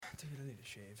to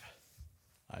shave.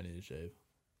 I need to shave.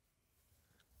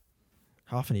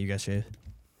 How often do you guys shave?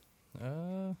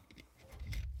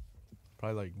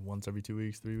 Probably like once every 2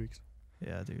 weeks, 3 weeks.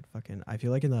 Yeah, dude. Fucking. I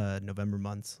feel like in the November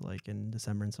months, like in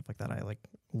December and stuff like that, I like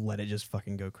let it just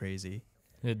fucking go crazy.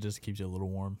 It just keeps you a little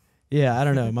warm. Yeah, I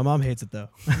don't know. My mom hates it though.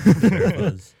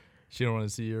 She don't want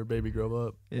to see your baby grow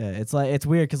up. Yeah, it's like it's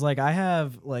weird because like I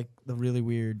have like the really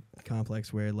weird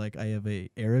complex where like I have a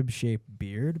Arab shaped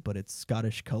beard, but it's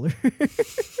Scottish color.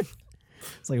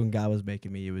 It's like when God was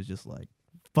making me, it was just like,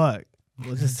 fuck.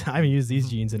 Well, just I haven't used these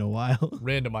jeans in a while.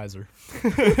 Randomizer.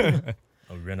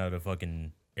 I ran out of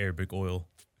fucking Arabic oil.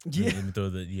 Yeah. Let me throw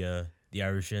the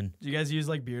Irish in. Do you guys use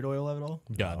like beard oil at all?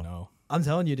 God, no. I'm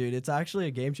telling you, dude, it's actually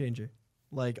a game changer.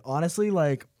 Like honestly,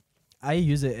 like I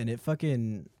use it and it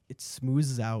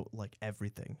smooths out like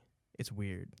everything. It's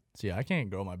weird. See, I can't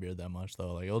grow my beard that much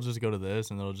though. Like it'll just go to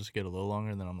this and it'll just get a little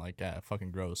longer, and then I'm like, yeah,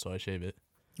 fucking gross. So I shave it.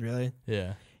 Really?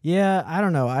 Yeah. Yeah, I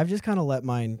don't know. I've just kind of let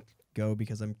mine go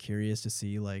because I'm curious to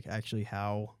see like actually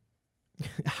how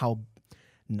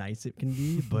nice it can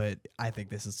be. But I think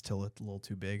this is still a little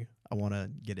too big. I want to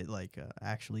get it like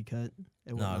actually cut.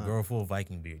 Nah, grow a full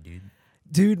Viking beard, dude.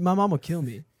 Dude, my mom will kill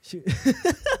me. She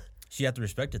have to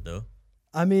respect it though.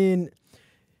 I mean,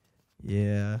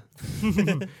 yeah.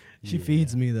 She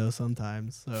feeds me though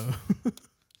sometimes, so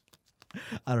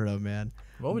I don't know, man.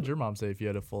 What would your mom say if you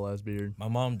had a full ass beard? My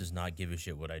mom does not give a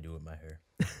shit what I do with my hair.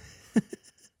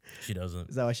 She doesn't.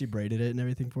 Is that why she braided it and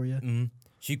everything for you? Mm-hmm.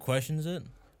 She questions it,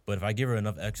 but if I give her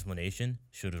enough explanation,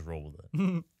 she'll just roll with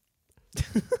it.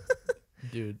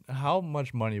 Dude, how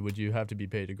much money would you have to be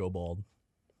paid to go bald?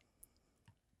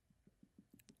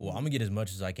 Well, I'm gonna get as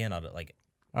much as I can out of like.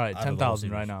 All right,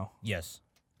 10,000 right now. Yes,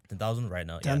 10,000 right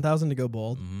now. 10,000 to go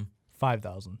bald. Mm-hmm.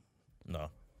 5,000. No.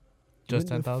 Just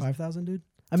 10,000. 5,000, dude.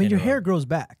 I mean, your hair grows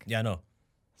back. Yeah, I know.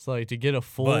 It's like to get a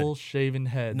full shaven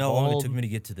head. No, bald. how long it took me to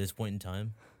get to this point in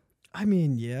time? I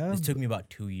mean, yeah. This took me about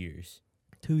 2 years.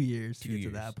 2 years to 2 get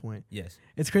years. to that point. Yes.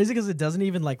 It's crazy because it doesn't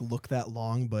even like look that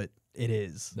long, but it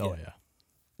is. Oh yeah.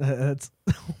 That's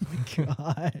oh my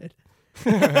god.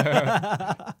 You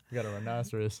got a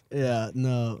rhinoceros. Yeah,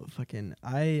 no, fucking.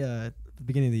 At the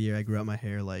beginning of the year, I grew out my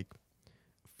hair like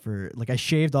I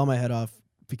shaved all my head off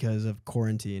because of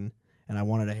quarantine, and I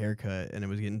wanted a haircut, and it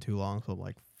was getting too long, so I'm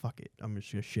like, fuck it, I'm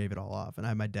just gonna shave it all off. And I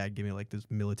had my dad give me like this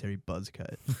military buzz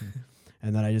cut,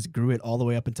 and then I just grew it all the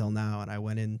way up until now. And I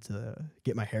went in to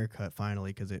get my hair cut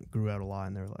finally because it grew out a lot,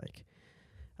 and they're like,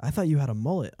 I thought you had a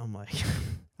mullet. I'm like,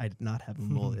 I did not have a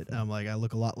mullet. I'm like, I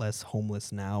look a lot less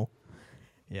homeless now.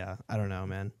 Yeah, I don't know,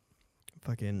 man.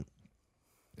 Fucking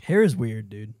hair is weird,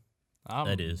 dude.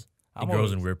 That is. It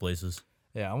grows in weird places.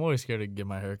 Yeah, I'm always scared to get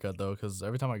my hair cut though, because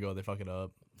every time I go, they fuck it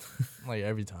up. Like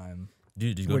every time.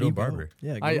 Dude, just go to a barber.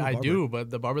 Yeah, I do, but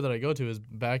the barber that I go to is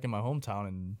back in my hometown,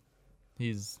 and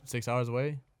he's 6 hours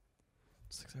away.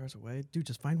 6 hours away? Dude,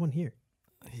 just find one here.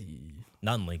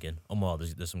 Not in Lincoln. Oh, well,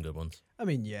 there's some good ones. I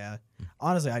mean, yeah.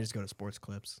 Honestly, I just go to Sports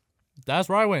Clips. That's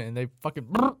where I went, and they fucking...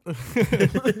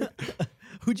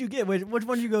 Who'd you get? Which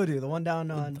one did you go to? The one down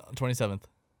on... 27th.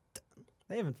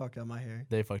 They haven't fucked up my hair.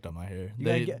 They fucked up my hair. You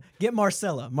gotta get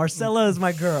Marcella. Marcella is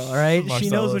my girl, all right? She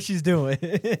knows what she's doing.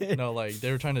 No, like,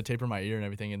 they were trying to taper my ear and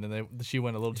everything, and then she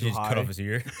went a little too high. Cut off his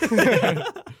ear.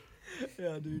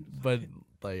 Yeah, dude. But,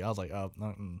 like, I was like, oh,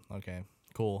 okay,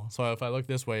 cool. So if I look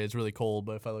this way, it's really cold,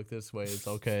 but if I look this way, it's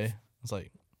okay. It's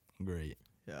like, great.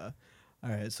 Yeah. All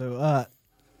right, so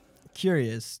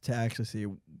curious to actually see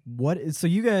so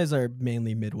you guys are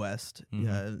mainly Midwest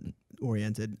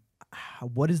oriented.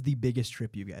 What is the biggest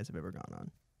trip you guys have ever gone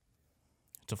on?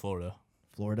 To Florida.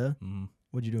 Florida? Mm-hmm.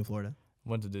 What'd you do in Florida?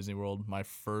 Went to Disney World. My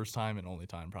first time and only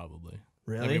time, probably.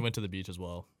 Really? And we went to the beach as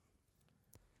well.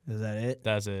 Is that it?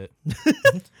 That's it.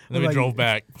 And then we drove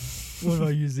back. What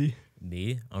about you, Z?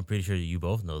 Me? I'm pretty sure you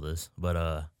both know this,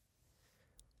 but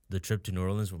the trip to New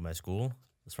Orleans with my school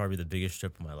was probably the biggest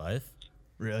trip of my life.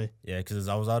 Really? Yeah, because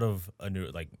I was out of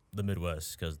the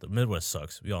Midwest, because the Midwest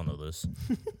sucks. We all know this.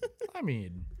 I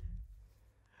mean...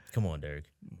 Come on, Derek.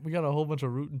 We got a whole bunch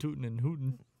of rootin', tootin', and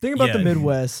hootin'. Thing about the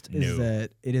Midwest is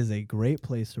that it is a great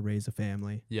place to raise a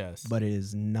family. Yes. But it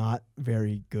is not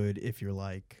very good if you're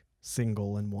like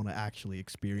single and want to actually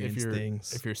experience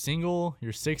things. If you're single,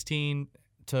 you're 16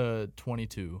 to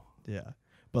 22. Yeah.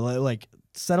 But like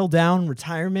settle down,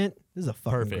 retirement, this is a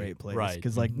fucking great place. Right.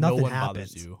 Because like nothing happens.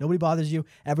 Bothers you. Nobody bothers you.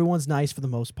 Everyone's nice for the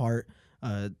most part.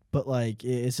 But like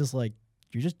it's just like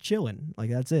you're just chilling. Like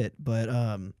that's it. But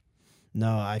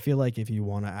no, I feel like if you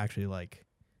want to actually like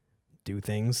do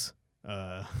things,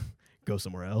 go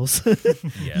somewhere else.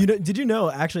 Yeah. Did you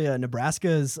know actually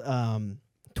Nebraska's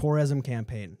tourism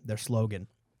campaign, their slogan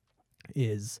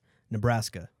is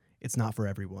Nebraska, it's not for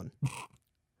everyone.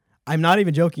 I'm not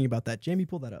even joking about that. Jamie,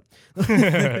 pull that up.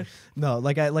 No,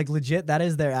 like legit, that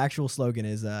is their actual slogan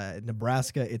is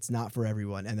Nebraska, it's not for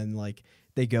everyone. And then like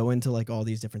they go into like all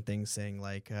these different things saying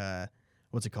like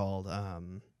what's it called?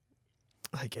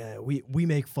 We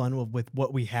make fun with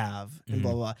what we have and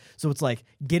blah, blah, blah. So it's like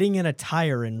getting in a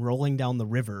tire and rolling down the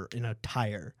river in a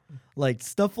tire. Like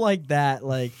stuff like that.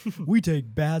 Like we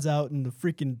take baths out in the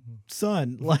freaking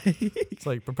sun. Like It's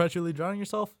like perpetually drowning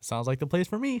yourself. Sounds like the place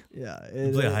for me. yeah.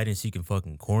 You play hide and seek in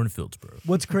fucking cornfields, bro.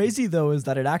 What's crazy though is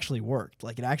that it actually worked.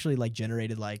 Like it actually like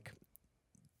generated like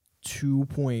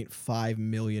 $2.5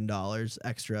 million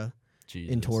extra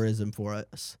Jesus. in tourism for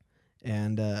us.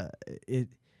 And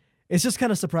it's just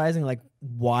kind of surprising like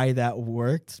why that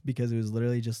worked, because it was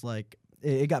literally just like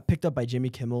it got picked up by Jimmy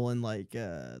Kimmel and like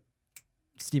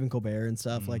Stephen Colbert and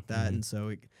stuff like that. And so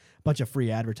a bunch of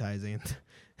free advertising.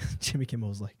 Jimmy Kimmel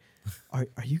was like, are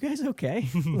you guys okay?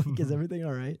 Like, is everything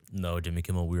all right? No, Jimmy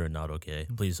Kimmel, we are not okay.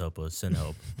 Please help us. Send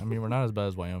help. I mean, we're not as bad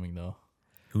as Wyoming, though.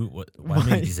 What?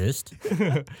 Wyoming exist?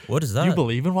 What is that? You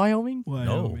believe in Wyoming?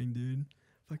 Wyoming, dude.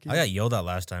 Fucking I got yelled at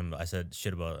last time. I said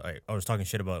shit about. I was talking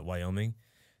shit about Wyoming.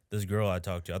 This girl I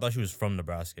talked to, I thought she was from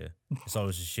Nebraska, so I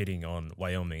was just shitting on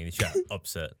Wyoming, and she got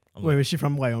upset. I'm Wait, like, was she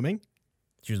from Wyoming?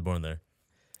 she was born there.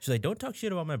 She's like, "Don't talk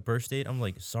shit about my birth state." I'm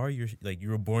like, "Sorry, you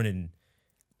were born in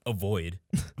a void."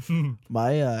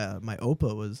 My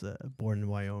Opa was born in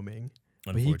Wyoming,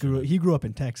 but he Unfortunately. grew up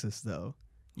in Texas though.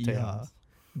 Yeah, Tejas.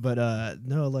 but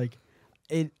no, like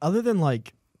it. Other than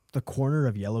like the corner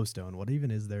of Yellowstone, what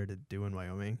even is there to do in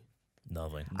Wyoming?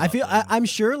 Nothing. I feel I'm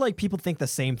sure like people think the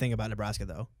same thing about Nebraska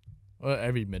though. Well,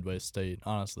 every Midwest state,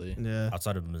 honestly. Yeah,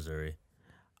 Outside of Missouri,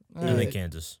 Eh, and then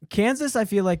Kansas. Kansas I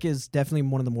feel like is definitely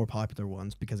one of the more popular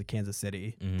ones because of Kansas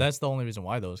City. Mhm. That's the only reason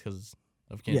why, though, is because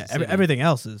of Kansas Yeah, City. everything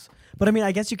else is. But I mean,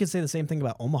 I guess you could say the same thing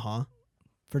about Omaha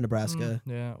for Nebraska.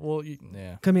 Yeah, well,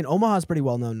 yeah. 'Cause, I mean, Omaha's pretty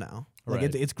well known now. Like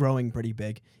Right. it's growing pretty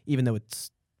big, even though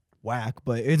it's whack,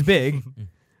 but it's big.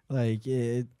 Like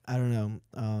I don't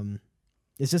know.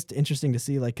 It's just interesting to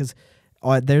see, like, because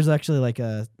there's actually like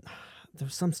there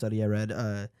was some study I read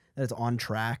that it's on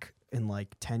track in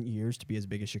like 10 years to be as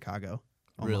big as Chicago.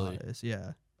 Omaha Really? is,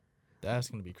 yeah. That's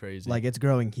going to be crazy. Like it's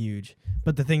growing huge.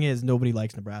 But the thing is, nobody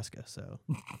likes Nebraska, so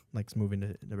likes moving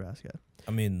to Nebraska.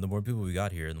 I mean, the more people we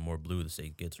got here, the more blue the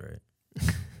state gets, right?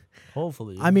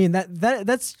 Hopefully. I mean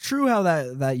that's true how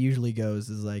that usually goes.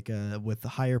 Is like with the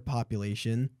higher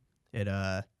population, it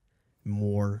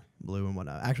more blue and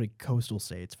whatnot. Actually, coastal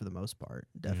states for the most part,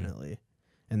 definitely,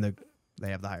 and they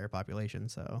have the higher population.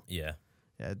 So Yeah.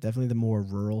 yeah, definitely the more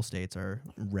rural states are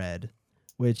red,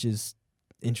 which is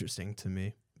interesting to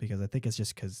me because I think it's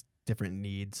just because different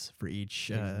needs for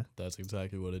each. That's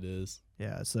exactly what it is.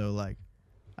 Yeah, so like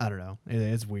I don't know,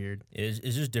 it's weird. It's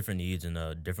just different needs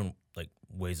and different like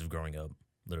ways of growing up,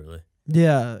 literally.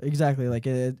 Yeah, exactly. Like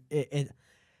it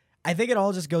I think it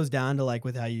all just goes down to like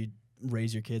with how you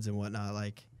raise your kids and whatnot.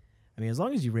 Like, I mean, as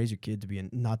long as you raise your kid to be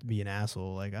not to be an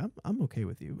asshole, like I'm okay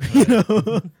with you. You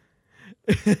know?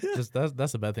 Just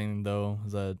that's the bad thing, though,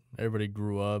 is that everybody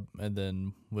grew up, and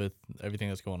then with everything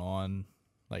that's going on,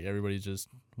 like everybody's just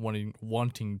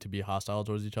wanting to be hostile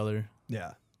towards each other,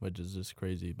 Yeah. which is just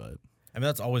crazy. But I mean,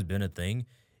 that's always been a thing.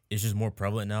 It's just more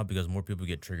prevalent now because more people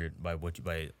get triggered by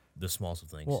by the smallest of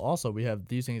things. well, also we have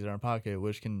these things in our pocket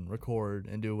which can record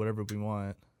and do whatever we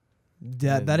want.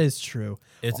 That is true.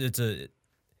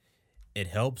 It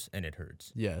helps and it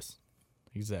hurts. Yes,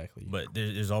 exactly. But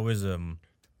there's always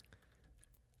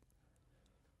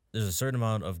there's a certain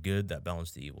amount of good that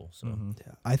balances the evil. So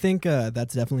Yeah. I think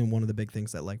that's definitely one of the big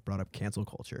things that like brought up cancel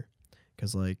culture,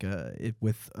 because like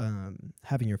with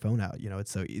having your phone out, you know,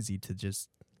 it's so easy to just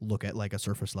look at like a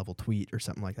surface level tweet or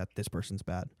something like that. This person's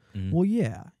bad. Mhm. Well,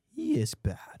 yeah, he is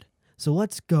bad. So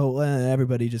let's go.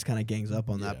 Everybody just kind of gangs up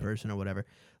on that Yeah. person or whatever.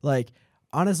 Like,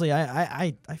 honestly,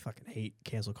 I fucking hate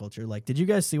cancel culture. Like, did you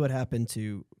guys see what happened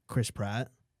to Chris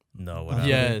Pratt? no, what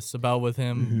Yeah. happened? Yes, about with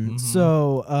him. Mhm.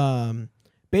 So,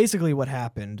 basically, what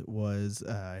happened was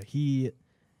he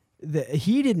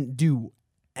didn't do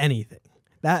anything.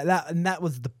 That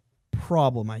was the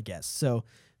problem, I guess. So,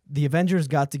 the Avengers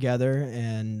got together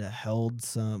and held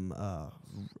some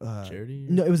Charity?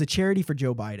 No, it was a charity for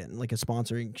Joe Biden, like a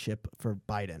sponsoring ship for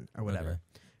Biden or whatever. Okay.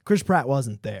 Chris Pratt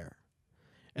wasn't there,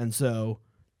 and so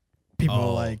people were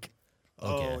Oh, like,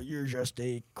 okay. "Oh, you're just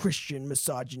a Christian,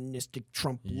 misogynistic,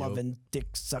 Trump-loving,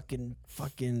 dick-sucking,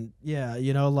 fucking yeah,"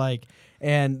 you know, like,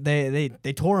 and they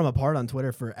tore him apart on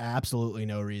Twitter for absolutely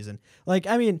no reason. Like,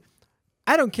 I mean,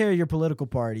 I don't care your political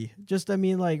party. Just, I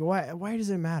mean, like, why does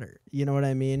it matter? You know what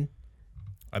I mean?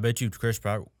 I bet you Chris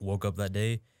Pratt woke up that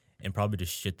day and probably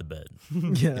just shit the bed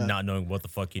Yeah. and not knowing what the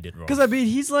fuck he did wrong. Because I mean,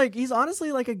 he's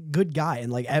honestly like a good guy,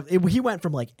 and like he went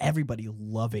from like everybody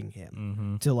loving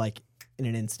him to like in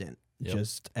an instant,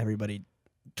 just everybody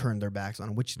turned their backs on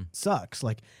him, which sucks.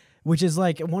 Like, which is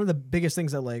like one of the biggest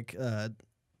things that like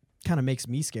kind of makes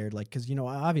me scared. Like, because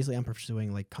obviously I'm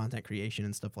pursuing like content creation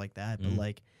and stuff like that, but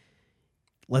like,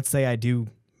 let's say I do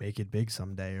make it big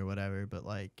someday or whatever, but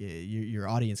like your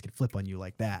audience can flip on you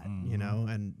like that,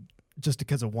 and just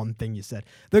because of one thing you said,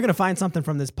 they're gonna find something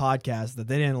from this podcast that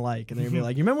they didn't like, and they're gonna be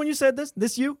like, "You remember when you said this?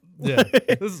 This you? Yeah,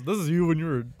 this is you when you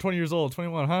were 20 years old,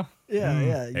 21, huh? Yeah,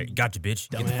 yeah. Hey, gotcha, bitch.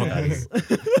 Get the fuck out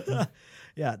of here.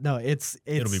 Yeah, no, it's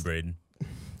It'll be Braden.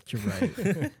 You're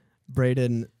right,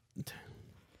 Braden.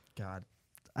 God,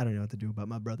 I don't know what to do about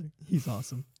my brother. He's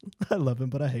awesome. I love him,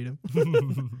 but I hate him.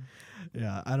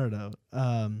 Yeah, I don't know.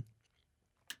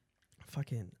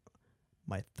 Fucking,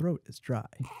 my throat is dry.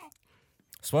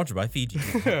 Sponsored by Fiji.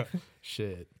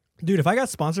 Shit. Dude, if I got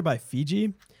sponsored by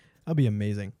Fiji, that'd be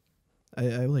amazing.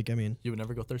 I mean, You would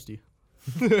never go thirsty.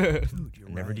 dude, you're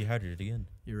Never right. dehydrated again.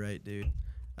 You're right, dude.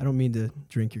 I don't mean to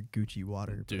drink your Gucci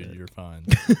water. Dude, but you're fine.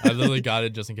 I literally got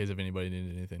it just in case if anybody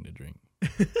needed anything to drink.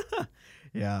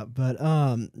 yeah, but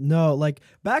no, like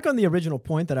back on the original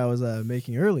point that I was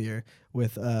making earlier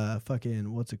with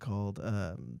fucking what's it called?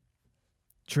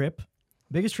 Trip.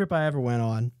 Biggest trip I ever went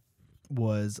on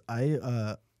was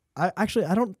I actually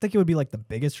I don't think it would be like the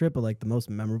biggest trip, but like the most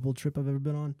memorable trip I've ever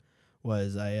been on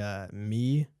was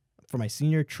me for my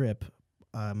senior trip.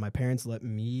 My parents let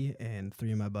me and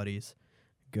 3 of my buddies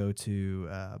go to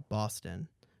Boston,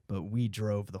 but we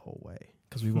drove the whole way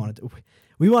because we wanted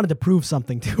to prove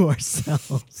something to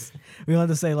ourselves. We wanted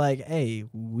to say like, hey,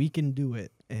 we can do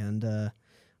it, and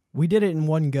we did it in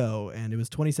one go, and it was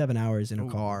 27 hours in a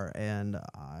car, and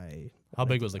How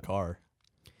big was the car?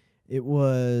 It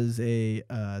was a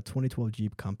 2012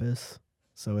 Jeep Compass,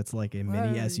 so it's like a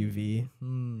mini SUV.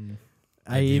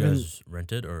 Did you guys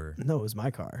rent it or? No, it was my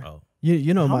car. Oh,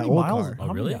 You know How my many old miles? car.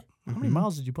 Oh, really? How many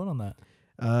miles did you put on that?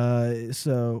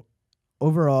 So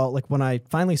overall, like when I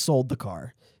finally sold the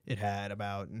car, it had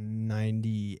about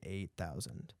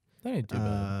 98,000. That ain't too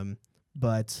bad.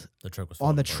 But the truck was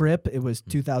on the falling trip, it was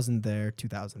 2,000 there,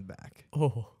 2,000 back.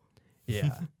 Oh,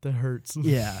 Yeah. that hurts.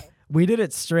 Yeah. We did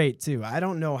it straight too. I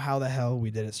don't know how the hell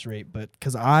we did it straight, but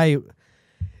because I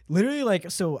literally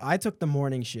so I took the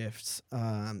morning shifts,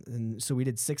 and so we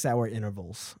did 6-hour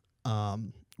intervals,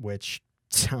 which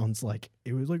sounds like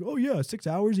it was like, oh yeah, 6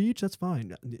 hours each. That's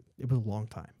fine. It was a long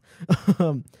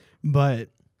time. But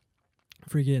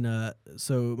freaking,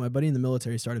 so my buddy in the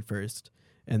military started first,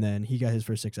 and then he got his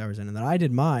first 6 hours in, and then I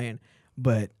did mine,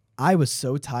 but I was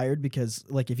so tired because,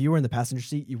 like, if you were in the passenger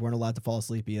seat, you weren't allowed to fall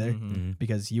asleep either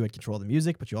because you had control of the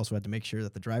music, but you also had to make sure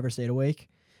that the driver stayed awake.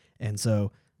 And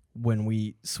so when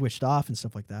we switched off and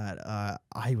stuff like that,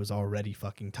 I was already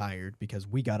fucking tired because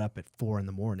we got up at 4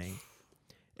 a.m.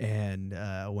 and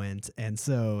went. And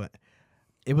so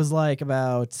it was like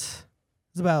about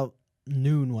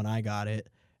noon when I got it,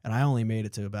 and I only made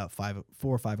it to about 4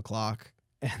 or 5 o'clock,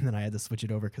 and then I had to switch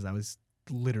it over because I was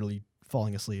literally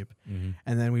falling asleep.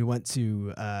 And then we went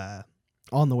to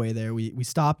on the way there we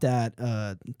stopped at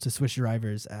to switch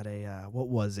drivers at a what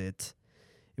was it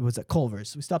was at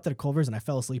Culver's. We stopped at a Culver's, and I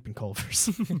fell asleep in Culver's.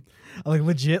 I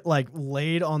legit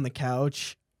laid on the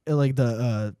couch, like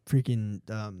the freaking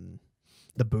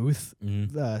the booth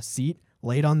seat,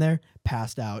 laid on there,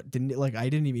 passed out. I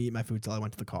didn't even eat my food till I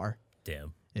went to the car.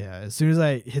 Damn. Yeah, as soon as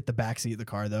I hit the back seat of the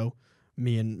car though,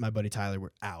 me and my buddy Tyler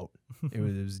were out. It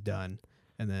was done.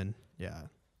 And then, yeah,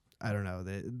 I don't know.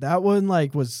 That one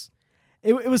was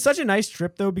it was such a nice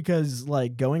trip though, because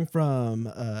like going from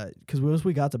because once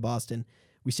we got to Boston,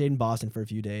 we stayed in Boston for a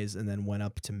few days and then went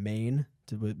up to Maine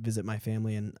to visit my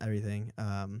family and everything.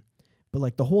 But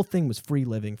like the whole thing was free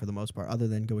living for the most part, other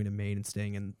than going to Maine and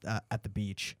staying in at the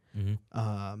beach.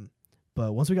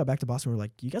 But once we got back to Boston, we were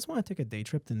like, "You guys want to take a day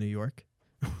trip to New York?"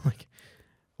 Like,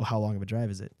 well, how long of a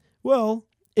drive is it? Well,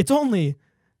 it's only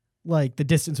like the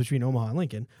distance between Omaha and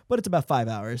Lincoln, but it's about 5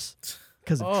 hours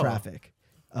because of traffic.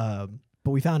 But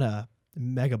we found a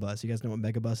megabus. You guys know what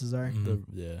megabuses are?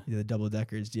 The double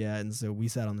deckers. Yeah. And so we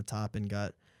sat on the top and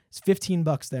it's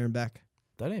 $15 there and back.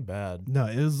 That ain't bad. No,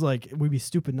 it was like, we'd be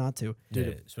stupid not to.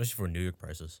 Yeah, especially for New York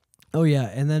prices. Oh yeah.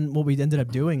 And then what we ended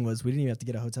up doing was we didn't even have to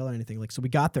get a hotel or anything. Like, so we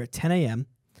got there at 10 a.m.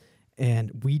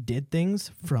 and we did things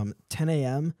from 10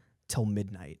 a.m. till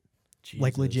midnight. Jesus.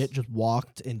 Like legit just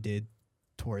walked and did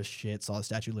tourist shit, saw the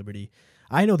Statue of Liberty.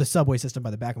 I know the subway system by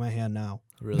the back of my hand now.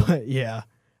 Really? But, yeah.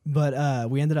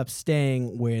 But we ended up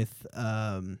staying with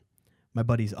my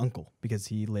buddy's uncle because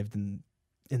he lived in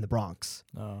the Bronx.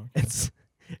 Oh.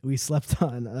 we slept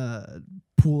on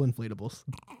pool inflatables.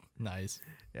 Nice.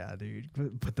 Yeah, dude.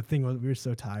 But the thing was, we were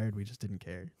so tired, we just didn't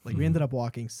care. Like, we ended up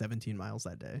walking 17 miles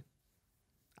that day.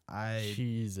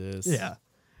 Jesus. Yeah.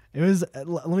 It was,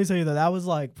 let me tell you that was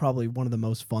like probably one of the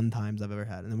most fun times I've ever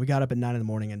had. And then we got up at 9 a.m.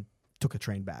 and took a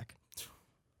train back.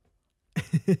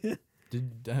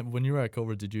 When you were at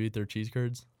Culver's, did you eat their cheese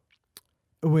curds?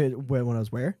 Wait, when I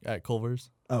was where? At Culver's?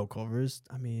 Oh, Culver's.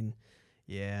 I mean,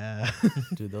 yeah.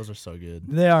 Dude, those are so good.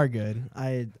 They are good.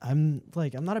 I'm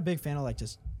not a big fan of like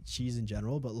just cheese in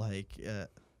general, but like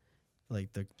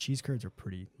the cheese curds are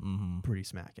pretty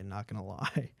smacking, not gonna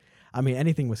lie. I mean,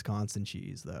 anything Wisconsin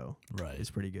cheese though, Right. is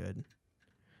pretty good.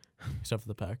 Except for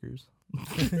the Packers.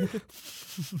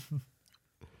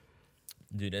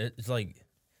 Dude, it's like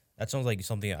that sounds like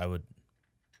something I would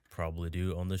probably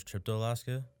do on this trip to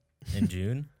Alaska in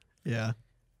June. Yeah.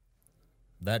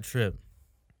 That trip,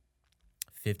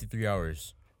 53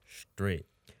 hours straight.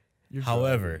 You're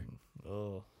However,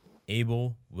 driving. Ugh.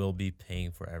 Abel will be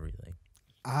paying for everything.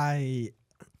 I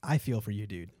feel for you,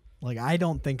 dude. Like, I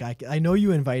don't think I know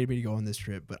you invited me to go on this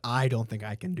trip, but I don't think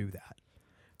I can do that.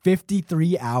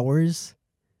 53 hours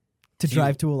to See,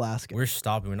 drive to Alaska. We're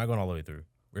stopping. We're not going all the way through.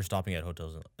 We're stopping at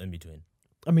hotels in between.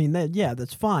 I mean,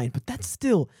 that's fine, but that's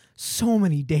still so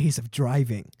many days of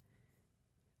driving.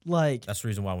 Like, That's the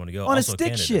reason why I want to go. on Also, a stick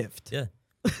Canada. shift. Yeah.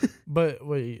 But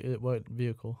wait, what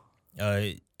vehicle?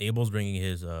 Abel's bringing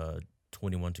his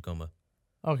 21 Tacoma.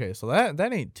 Okay, so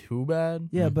that ain't too bad.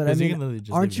 Yeah, but I 'Cause you mean, can literally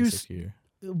just aren't leave it you six here.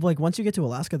 like once you get to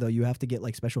Alaska though, you have to get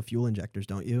like special fuel injectors,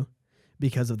 don't you?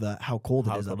 Because of how cold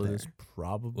it is up there.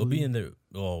 Probably. We'll be in the.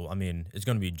 Well, I mean, it's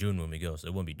going to be June when we go, so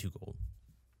it won't be too cold.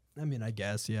 I mean, I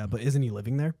guess, yeah, but isn't he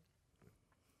living there?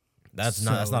 That's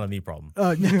So- not a me problem.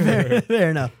 Oh,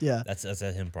 fair enough. Yeah. That's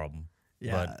a him problem.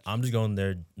 Yeah. But I'm just going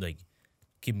there, like,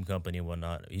 keep him company and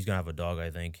whatnot. He's gonna have a dog,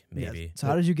 I think, Yeah. maybe. So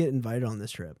how did you get invited on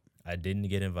this trip? I didn't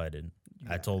get invited.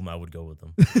 I told him I would go with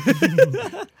him.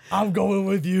 I'm going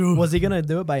with you. Was he gonna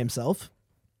do it by himself?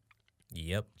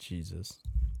 Yep. Jesus.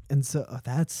 And so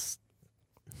that's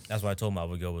That's why I told him I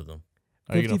would go with him.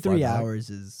 Are you gonna fly 53 back? hours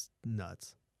is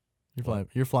nuts.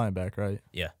 You're flying back, right?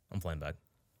 Yeah, I'm flying back.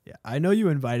 Yeah, I know you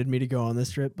invited me to go on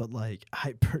this trip, but like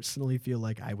I personally feel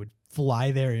like I would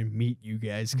fly there and meet you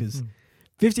guys because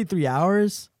 53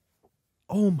 hours.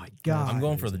 Oh my god! I'm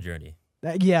going for the journey.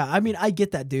 Yeah, I mean, I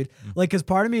get that, dude. Like, because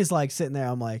part of me is like sitting there.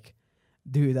 I'm like,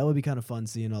 dude, that would be kind of fun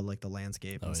seeing all like the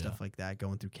landscape and stuff like that,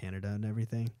 going through Canada and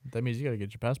everything. That means you gotta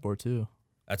get your passport too.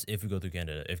 That's if we go through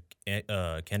Canada. If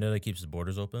Canada keeps its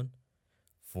borders open,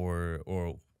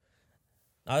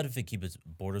 not if it keeps its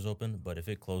borders open, but if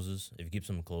it closes, if it keeps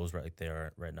them closed right like they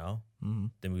are right now,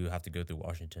 then we would have to go through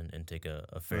Washington and take a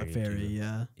ferry.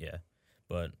 Yeah. Yeah,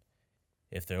 but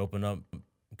if they open up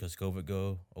because COVID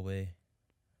go away,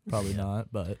 Probably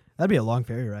not, but That'd be a long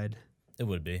ferry ride it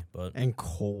would be. But and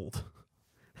cold.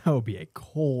 That would be a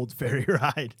cold ferry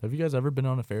ride. have you guys ever been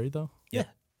on a ferry though? Yeah.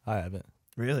 I haven't.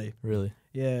 Really? Really?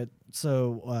 Yeah.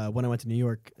 So when I went to New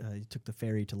York, I took the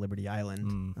ferry to Liberty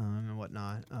Island and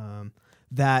whatnot.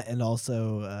 That and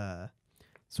also,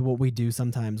 so what we do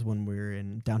sometimes when we're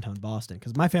in downtown Boston,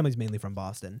 because my family's mainly from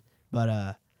Boston,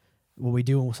 but what we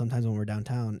do sometimes when we're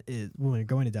downtown is when we're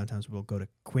going to downtown, is we'll go to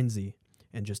Quincy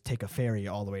and just take a ferry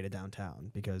all the way to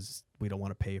downtown because we don't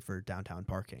want to pay for downtown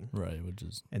parking. Right, which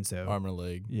is And so arm and a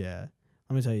leg. yeah.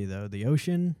 Let me tell you though, the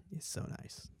ocean is so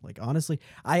nice. Like honestly,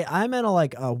 I'm in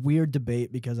a weird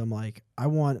debate because I'm like, I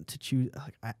want to choose.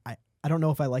 Like, I don't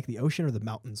know if I like the ocean or the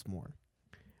mountains more.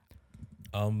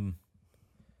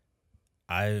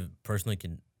 I personally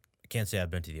can't say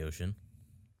I've been to the ocean.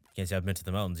 Can't say I've been to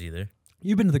the mountains either.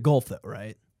 You've been to the Gulf though,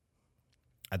 right?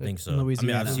 I think so.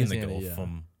 Louisiana. I mean, I've seen the Louisiana, Gulf yeah.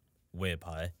 from way up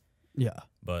high, Yeah.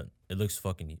 but it looks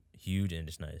fucking huge and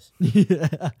it's nice.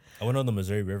 Yeah. I went on the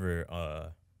Missouri River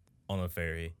on a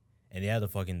ferry, and they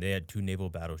had 2 naval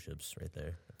battleships right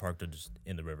there parked just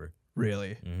in the river.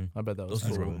 Really? Mm-hmm. I bet that was Those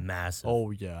things were cool. massive.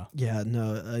 Oh yeah. Yeah.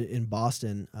 No. In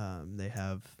Boston, they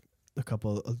have a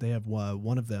couple. They have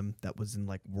one of them that was in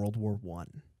like World War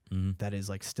One. That is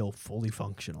like still fully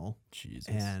functional. Jesus.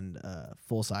 And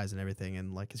full size and everything,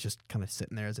 and like it's just kind of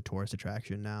sitting there as a tourist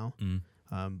attraction now.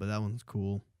 But that one's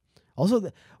cool. Also,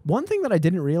 one thing that I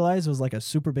didn't realize was like a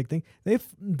super big thing.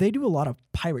 They do a lot of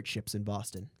pirate ships in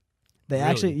Boston. They Really?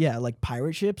 actually, like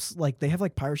pirate ships. Like they have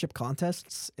like pirate ship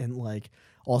contests and like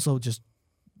also just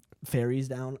ferries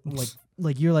down.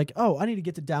 like you're like, oh, I need to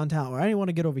get to downtown, or I want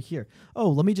to get over here. Oh,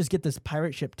 let me just get this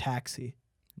pirate ship taxi.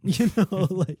 You know,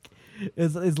 like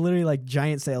it's literally like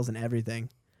giant sails and everything.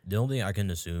 The only thing I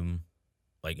can assume,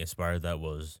 like, inspired that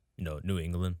was, New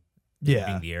England Yeah.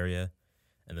 being the area,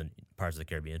 and then parts of the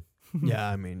Caribbean. Yeah,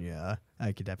 I mean, yeah,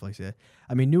 I could definitely see it.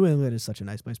 I mean, New England is such a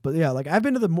nice place, but yeah, like I've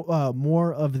been to the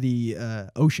more of the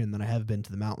ocean than I have been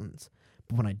to the mountains.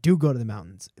 But when I do go to the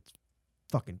mountains, it's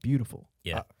fucking beautiful.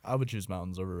 Yeah. I would choose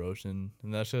mountains over ocean,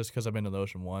 and that's just because I've been to the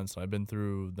ocean once. I've been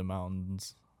through the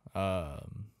mountains.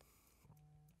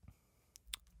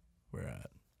 Where at?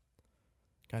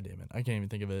 God damn it, I can't even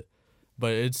think of it.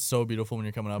 But it's so beautiful when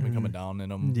you're coming up and coming down in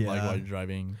them, like Yeah. while you're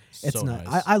driving. It's so not.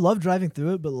 nice. I love driving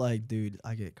through it, but like, dude,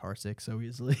 I get car sick so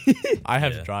easily. I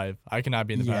have Yeah. to drive. I cannot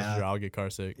be in the Yeah. passenger. I'll get car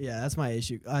sick. Yeah, that's my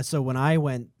issue. So when I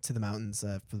went to the mountains,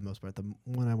 for the most part, the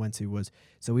one I went to was,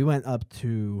 so we went up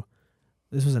to,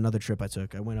 this was another trip I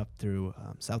took. I went up through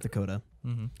South Dakota,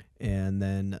 Mm-hmm. and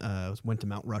then went to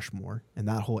Mount Rushmore and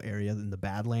that whole area in the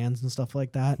Badlands and stuff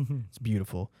like that. It's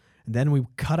beautiful. And then we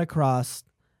cut across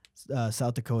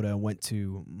South Dakota and went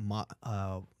to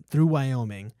through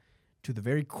Wyoming to the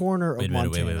very corner of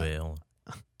Montana. Wait. Hold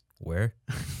on. Where?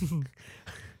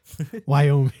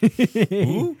 Wyoming.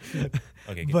 Ooh.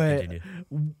 Okay, But- continue.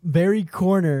 Very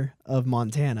corner of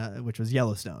Montana, which was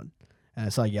Yellowstone. And I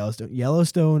saw Yellowstone.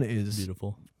 Yellowstone is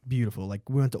Beautiful. beautiful. Like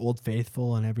we went to Old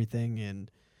Faithful and everything,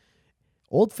 and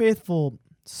Old Faithful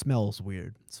smells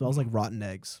weird. It smells like rotten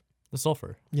eggs. The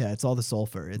sulfur. Yeah, it's all the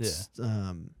sulfur.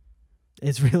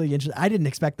 It's really interesting. I didn't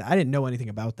expect that. I didn't know anything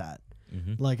about that.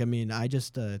 Mm-hmm. Like, I mean, I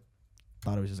just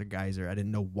thought it was just a geyser. I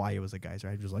didn't know why it was a geyser.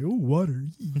 I was just like, oh, water.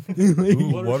 Ooh,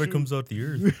 Water water shoot. comes out the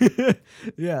earth.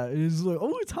 Yeah, it's like,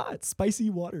 oh, it's hot, spicy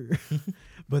water.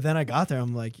 But then I got there,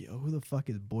 I'm like, yo, who the fuck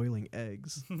is boiling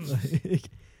eggs? Like,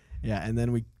 yeah, and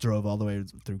then we drove all the way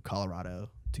through Colorado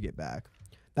to get back.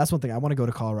 That's one thing. I want to go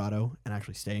to Colorado and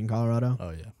actually stay in Colorado. Oh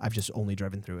yeah, I've just only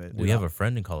driven through it. We have a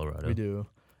friend in Colorado. we do.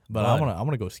 But But- I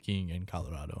wanna go skiing in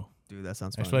Colorado, Dude, that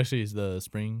sounds fun. especially the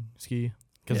spring ski,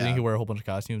 because then Yeah. you can wear a whole bunch of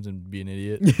costumes and be an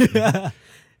idiot.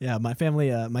 Yeah, my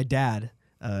family, my dad,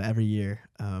 every year,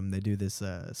 they do this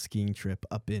skiing trip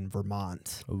up in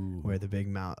Vermont, Ooh. where the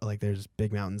big there's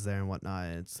big mountains there and whatnot.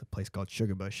 And it's a place called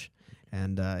Sugarbush,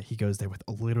 and he goes there with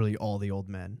literally all the old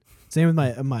men. Same with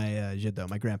my Jiddo,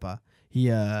 my grandpa. He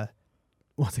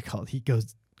what's it called? He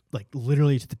goes like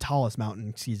literally to the tallest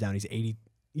mountain, skis down. He's 80.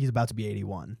 He's about to be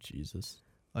 81. Jesus.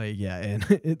 Like, yeah, and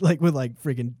it, like with like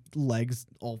freaking legs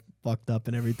all fucked up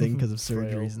and everything because of Frail.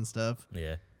 surgeries and stuff.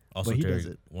 Yeah. Also, But he Derek, does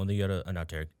it. one thing you gotta, not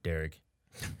Derek.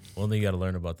 One thing you gotta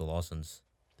learn about the Lawsons,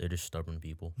 they're just stubborn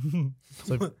people.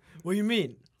 So, What do you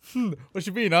mean? what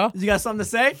you mean, huh? You got something to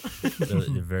say?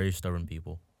 They're very stubborn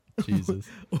people. Jesus.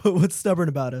 What's stubborn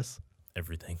about us?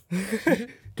 Everything.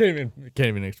 Can't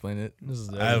even explain it. This is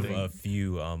I have everything. a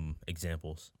few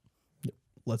examples.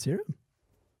 Let's hear it.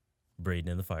 Braden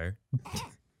in the fire.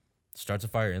 Starts a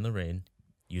fire in the rain,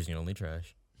 using only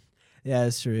trash. Yeah,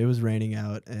 it's true. It was raining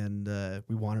out, and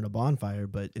we wanted a bonfire,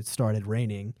 but it started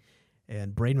raining,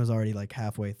 and Braden was already like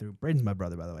halfway through. Braden's my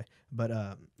brother, by the way, but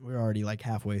we were already like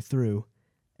halfway through,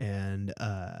 and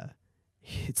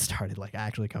it started like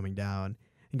actually coming down.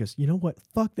 He goes, you know what?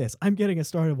 Fuck this. I'm getting it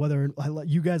started whether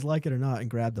you guys like it or not, and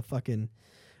grabbed the fucking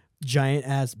giant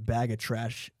ass bag of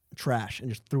trash, and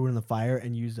just threw it in the fire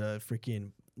and used a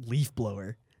freaking leaf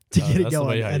blower to get it that's the going.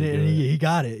 way how And you do he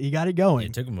got it. He got it going.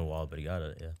 It took him a while, but he got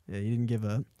it. Yeah. Yeah, he didn't give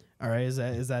up. All right, is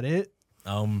that it?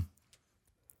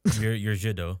 Your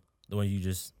Jido, the one you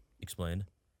just explained.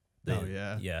 Oh,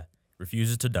 yeah. Yeah.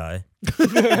 Refuses to die.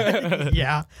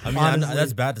 Yeah. I mean, Honestly.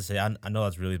 that's bad to say. I know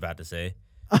that's really bad to say,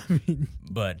 I mean,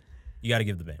 but you got to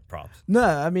give the man props. no,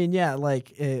 I mean, yeah,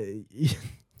 like Isn't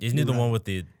he the Right. one with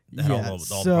the that had Yeah, all the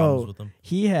so- problems with him?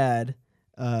 he had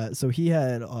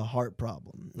a heart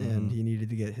problem and Mhm. he needed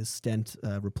to get his stent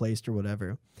replaced or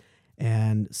whatever.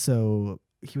 And so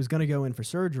he was going to go in for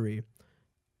surgery.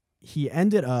 He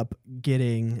ended up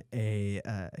getting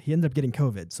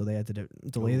COVID, so they had to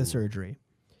delay the Ooh. surgery.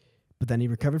 But then he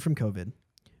recovered from COVID,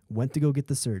 went to go get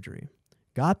the surgery,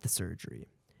 got the surgery.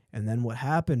 And then what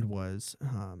happened was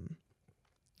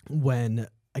when,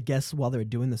 I guess while they were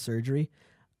doing the surgery,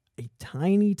 a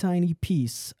tiny, tiny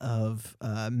piece of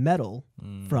metal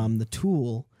Mm. from the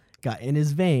tool got in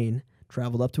his vein,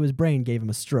 traveled up to his brain, gave him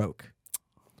a stroke.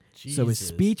 So his Jesus.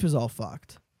 speech was all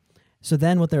fucked. So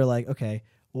then what they're like, okay,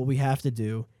 what we have to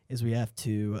do is we have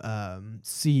to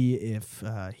see if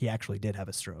he actually did have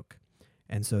a stroke.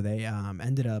 And so they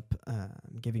ended up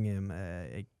giving him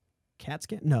a CAT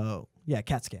scan. No, yeah,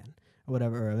 CAT scan or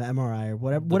whatever, or an MRI or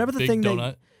whatever the big thing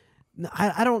donut. No,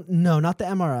 I don't know, not the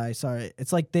MRI. Sorry,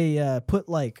 it's like they put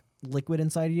like liquid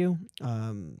inside you.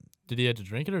 Did he have to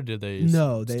drink it or did they?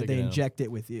 No, stick they it in? inject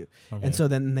it with you, Okay. and so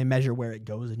then they measure where it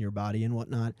goes in your body and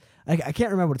whatnot. I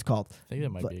can't remember what it's called. I think that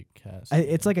might but be a cast.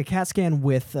 It's like a CAT scan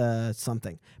with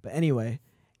something. But anyway,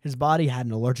 his body had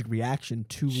an allergic reaction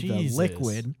to the Jesus.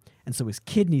 liquid, and so his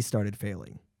kidneys started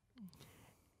failing.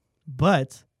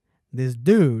 But this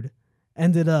dude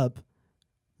ended up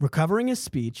recovering his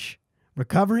speech,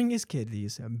 recovering his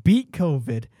kidneys, beat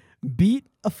COVID, beat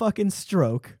a fucking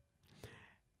stroke,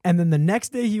 and then the next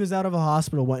day he was out of a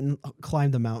hospital, went and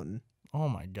climbed a mountain. Oh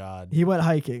my God. He went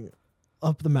hiking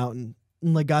up the mountain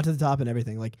and like got to the top and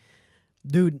everything. Like,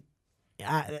 dude,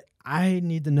 I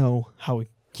need to know how he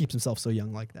keeps himself so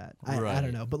young like that. I Right.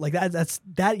 don't know, but like that's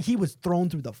he was thrown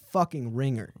through the fucking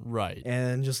ringer, Right.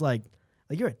 and just like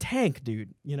you're a tank,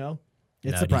 dude. You know,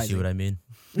 it's Now, surprising. do you see what I mean?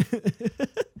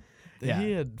 Yeah.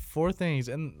 He had 4 things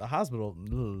in the hospital.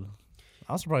 Ugh.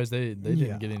 I'm surprised they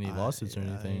didn't get any lawsuits or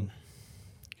anything.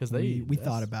 Because we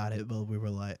thought about it, but we were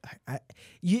like,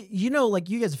 you know, like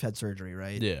you guys have had surgery,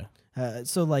 right? Yeah.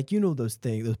 So like, you know, those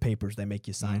papers they make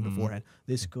you sign Mhm. beforehand.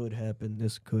 This could happen.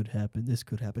 This could happen. This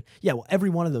could happen. Yeah. Well, every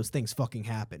one of those things fucking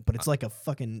happen, but it's like a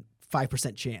fucking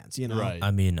 5% chance, you know? Right.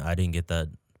 I mean, I didn't get that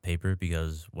paper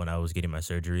because when I was getting my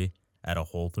surgery, I had a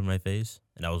hole through my face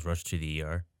and I was rushed to the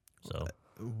ER. So,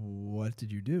 What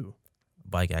did you do?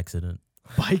 bike accident.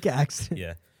 Bike accident.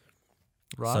 Yeah.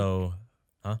 Rock? So,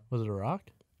 Was it a rock?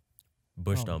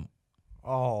 bush Oh. dump.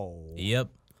 Oh. Yep.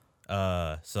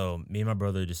 So me and my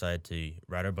brother decided to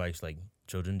ride our bikes like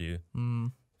children do.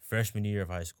 Mm. Freshman year of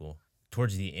high school,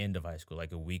 towards the end of high school,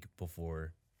 like a week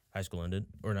before high school ended,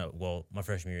 or no, well, my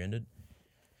freshman year ended.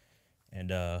 And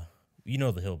you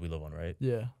know the hill we live on, right?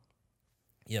 Yeah.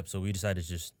 Yep. So we decided to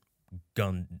just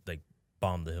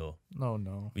bomb the hill.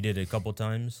 No. We did it a couple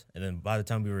times, and then by the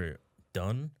time we were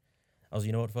done, I was,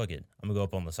 you know what, fuck it, I'm gonna go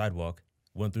up on the sidewalk.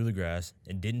 Went through the grass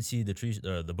and didn't see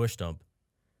the bush stump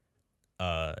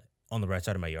on the right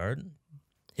side of my yard.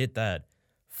 Hit that,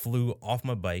 flew off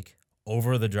my bike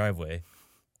over the driveway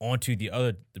onto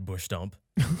the bush stump,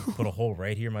 put a hole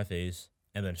right here in my face,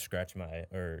 and then scratched my eye,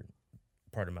 or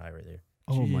part of my age right there.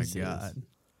 Oh Jesus. my god.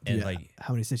 And Yeah. like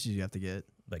How many stitches do you have to get?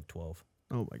 12.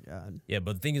 Oh my god. Yeah,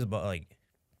 but the thing is about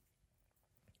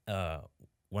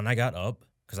when I got up,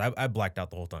 because I blacked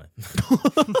out the whole time.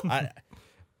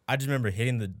 I just remember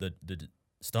hitting the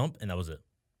stump, and that was it.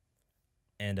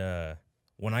 And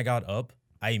when I got up,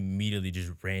 I immediately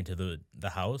just ran to the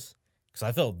house because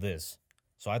I felt this.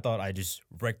 So I thought I just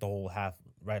wrecked the whole half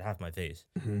my face.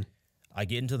 Mhm. I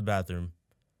get into the bathroom,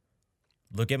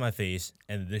 look at my face,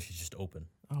 and the dish is just open.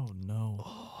 Oh no.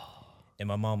 And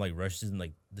my mom like rushes in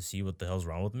like to see what the hell's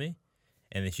wrong with me,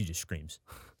 and then she just screams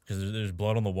because there's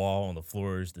blood on the wall, on the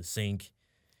floors, the sink.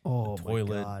 Oh toilet.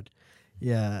 my god.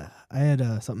 Yeah, I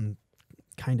had something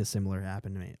kind of similar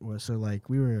happen to me. So like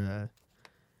we were,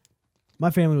 my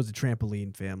family was a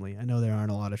trampoline family. I know there aren't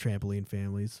a lot of trampoline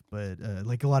families, but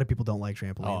like a lot of people don't like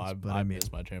trampolines. Oh, but I mean,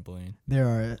 miss my trampoline. there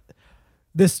are.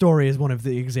 This story is one of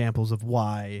the examples of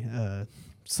why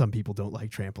some people don't like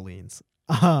trampolines.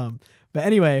 But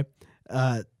anyway,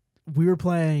 we were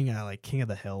playing like King of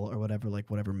the Hill or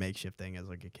whatever makeshift thing as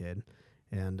like a kid,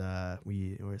 and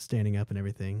we were standing up and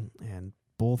everything, and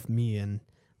both me and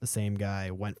the same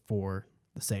guy went for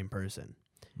the same person,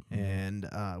 and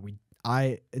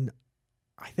I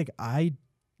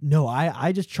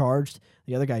just charged.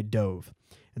 The other guy dove,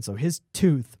 and so his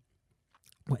tooth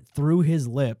went through his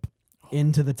lip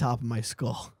into the top of my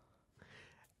skull,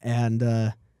 and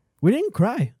we didn't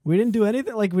cry. We didn't do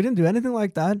anything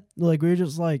like that. Like we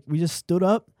just stood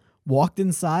up, walked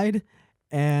inside,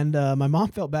 and my mom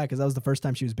felt bad because that was the first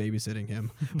time she was babysitting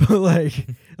him. But like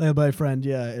my friend,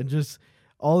 yeah, and just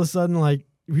all of a sudden like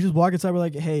we just walk inside. We're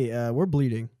like, hey, we're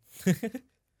bleeding.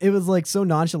 It was like so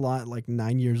nonchalant, like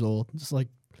 9 years old, just like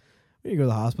we need to go to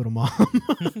the hospital, mom.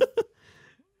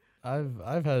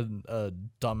 I've had a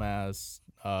dumbass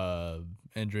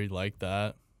injury like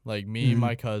that. Like me,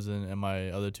 my cousin, and my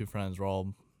other 2 friends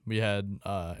we had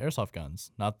airsoft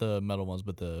guns, not the metal ones,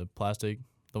 but the plastic,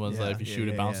 the ones that if you shoot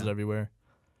it bounces everywhere.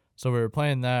 So we were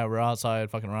playing that. We're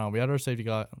outside fucking around. We had our safety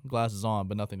glasses on,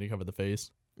 but nothing to cover the face.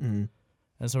 Mm.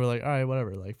 And so we're like, all right,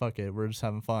 whatever. Like, fuck it. We're just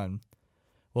having fun.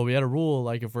 Well, we had a rule,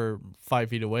 like if we're 5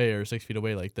 feet away or 6 feet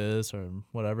away like this or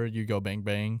whatever, you go bang,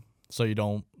 bang. So you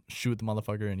don't shoot the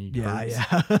motherfucker and he hurts.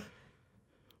 Yeah.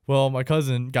 Well, my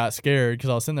cousin got scared because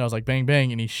I was sitting there. I was like, bang,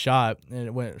 bang. And he shot and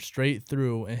it went straight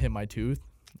through and hit my tooth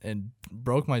and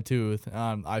broke my tooth.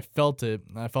 I felt it.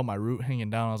 I felt my root hanging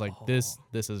down. I was like, this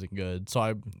isn't good. So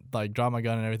I like dropped my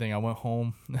gun and everything. I went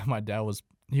home and my dad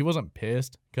he wasn't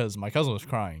pissed because my cousin was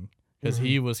crying because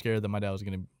he was scared that my dad was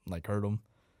going to like hurt him.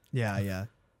 Yeah.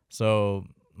 So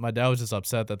my dad was just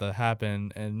upset that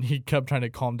happened, and he kept trying to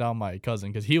calm down my cousin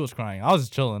because he was crying. I was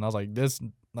just chilling. I was like, this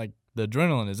like the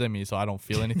adrenaline is in me, so I don't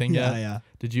feel anything Yeah, yet. yeah.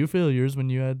 Did you feel yours when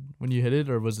you hit it,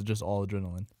 or was it just all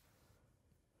adrenaline?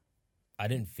 I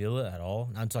didn't feel it at all,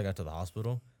 not until I got to the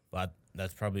hospital. But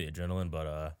that's probably adrenaline.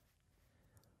 But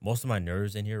most of my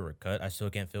nerves in here were cut. I still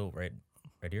can't feel right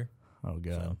here. Oh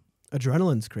god.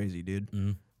 Adrenaline's crazy, dude.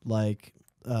 Mm. Like,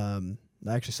 I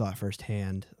actually saw it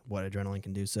firsthand what adrenaline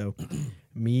can do. So,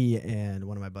 me and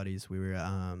one of my buddies, we were,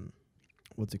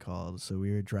 what's it called? So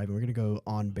we were driving. We're gonna go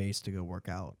on base to go work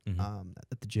out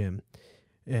at the gym,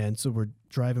 and so we're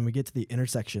driving. We get to the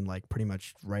intersection, like pretty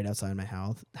much right outside my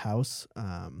house,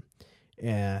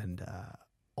 and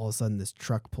all of a sudden this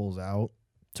truck pulls out,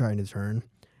 trying to turn,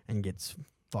 and gets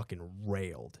fucking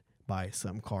railed by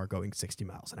some car going 60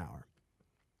 miles an hour.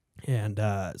 And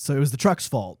so it was the truck's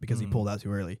fault because he pulled out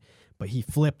too early, but he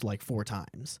flipped like 4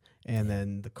 times, and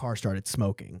then the car started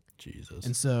smoking. Jesus.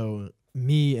 And so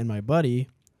me and my buddy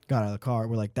got out of the car.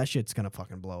 We're like, that shit's gonna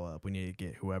fucking blow up. We need to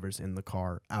get whoever's in the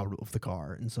car out of the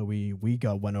car. And so we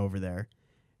went over there,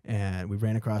 and we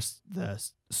ran across the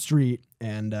street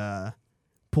and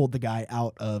pulled the guy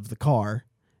out of the car.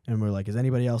 And we're like, is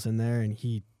anybody else in there? And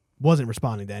he wasn't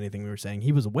responding to anything we were saying.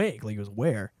 He was awake, like he was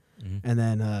aware. Mm-hmm. And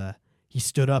then he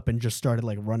stood up and just started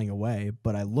like running away.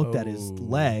 But I looked at his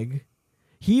leg.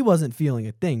 He wasn't feeling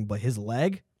a thing, but his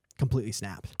leg completely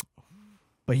snapped.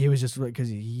 But he was just, because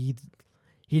he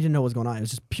didn't know what was going on. It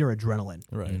was just pure adrenaline.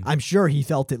 Right. I'm sure he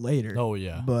felt it later. Oh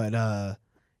yeah. But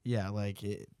yeah, like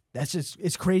that's just,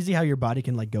 it's crazy how your body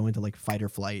can like go into like fight or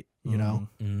flight, you know?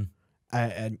 Mm-hmm.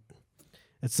 And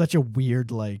it's such a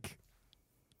weird like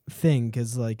thing,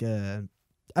 because like I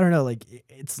don't know, like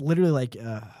it's literally like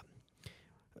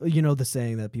you know the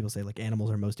saying that people say like animals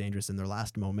are most dangerous in their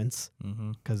last moments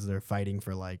because they're fighting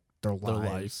for like their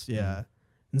lives. Yeah. Mm-hmm.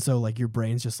 And so like your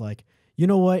brain's just like, you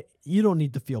know what? You don't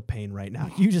need to feel pain right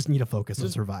now. You just need to focus on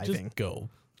surviving. Just go.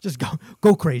 Just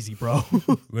go crazy, bro.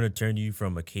 We're gonna turn you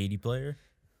from a KD player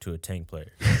to a tank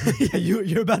player. Yeah,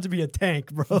 you're about to be a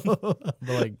tank, bro. But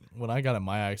like when I got in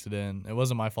my accident, it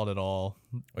wasn't my fault at all.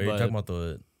 Are you talking about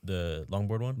the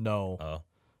longboard one? No. Oh.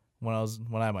 When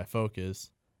I had my Focus,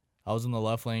 I was in the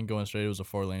left lane going straight. It was a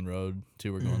 4-lane road.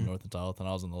 2 were going north and south, and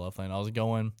I was in the left lane. I was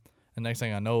going, and next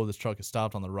thing I know, this truck is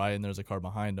stopped on the right, and there's a car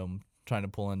behind him trying to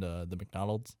pull into the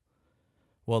McDonald's.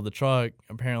 Well, the truck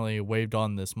apparently waved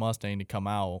on this Mustang to come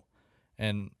out,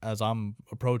 and as I'm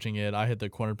approaching it, I hit the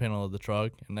corner panel of the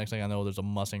truck, and next thing I know, there's a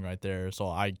Mustang right there, so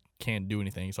I can't do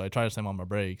anything. So I try to slam on my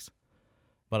brakes,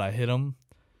 but I hit him,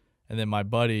 and then my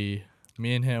buddy,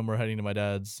 me and him were heading to my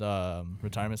dad's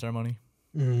retirement ceremony.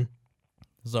 Mm-hmm.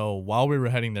 So while we were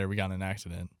heading there, we got in an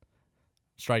accident.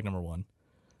 Strike number 1.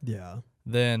 Yeah.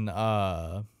 Then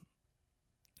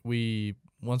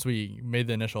once we made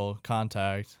the initial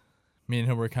contact, me and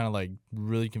him were kind of like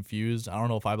really confused. I don't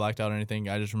know if I blacked out or anything.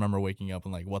 I just remember waking up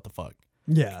and like, what the fuck?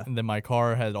 Yeah. And then my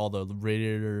car had all the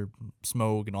radiator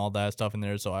smoke and all that stuff in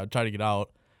there. So I tried to get out.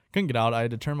 Couldn't get out. I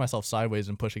had to turn myself sideways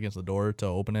and push against the door to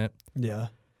open it. Yeah.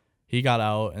 He got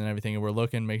out and everything, and we're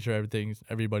looking, make sure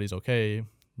everybody's okay.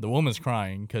 The woman's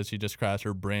crying because she just crashed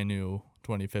her brand new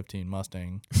 2015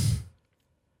 Mustang.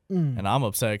 And I'm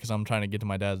upset because I'm trying to get to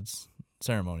my dad's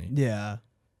ceremony. Yeah.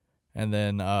 And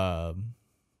then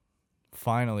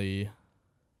finally,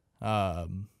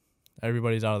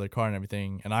 everybody's out of their car and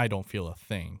everything, and I don't feel a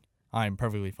thing. I'm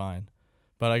perfectly fine.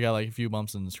 But I got like a few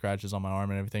bumps and scratches on my arm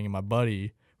and everything, and my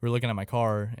buddy, we were looking at my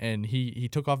car, and he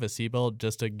took off his seatbelt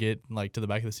just to get like to the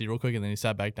back of the seat real quick, and then he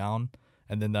sat back down,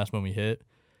 and then that's when we hit.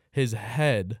 His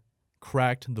head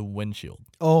cracked the windshield.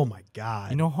 Oh my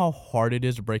God. You know how hard it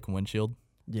is to break a windshield?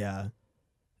 Yeah.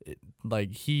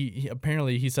 Like he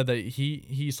apparently he said that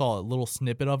he saw a little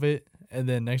snippet of it, and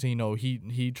then next thing you know,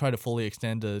 he tried to fully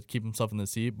extend to keep himself in the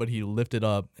seat, but he lifted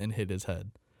up and hit his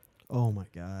head. Oh my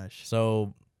gosh.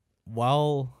 So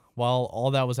while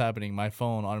all that was happening, my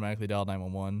phone automatically dialed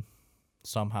 911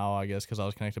 somehow, I guess, because I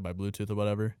was connected by Bluetooth or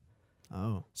whatever.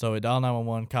 Oh. So it dialed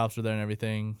 911, cops were there and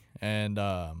everything, and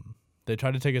they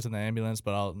tried to take us in the ambulance,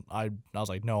 but I was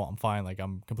like, no, I'm fine. Like,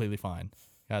 I'm completely fine.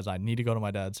 Guys, I need to go to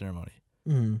my dad's ceremony.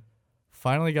 Mm.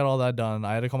 Finally got all that done.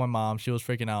 I had to call my mom. She was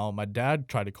freaking out. My dad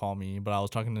tried to call me, but I was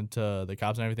talking to the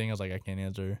cops and everything. I was like, I can't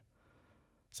answer.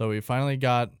 So we finally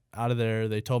got out of there.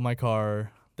 They towed my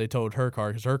car. They towed her car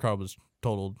because her car was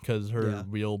totaled because her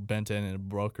wheel bent in and it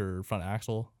broke her front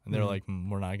axle. And they were like,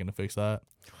 we're not going to fix that.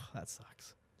 That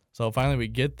sucks. So finally we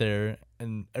get there,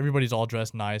 and everybody's all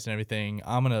dressed nice and everything.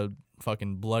 I'm in a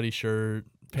fucking bloody shirt,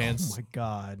 pants. Oh my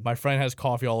God. My friend has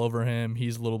coffee all over him.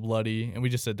 He's a little bloody, and we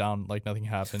just sit down like nothing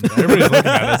happened. Everybody's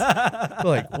looking at us. We're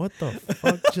like, what the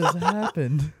fuck just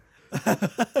happened?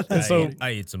 And so I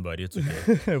ate somebody. It's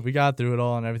okay. we got through it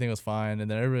all and everything was fine. And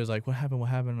then everybody was like, what happened? What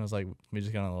happened? I was like, we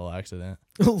just got in a little accident.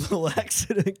 A little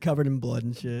accident covered in blood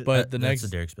and shit. But the That's next a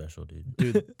Derek special, dude.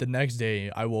 dude, the next day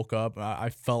I woke up. I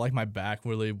felt like my back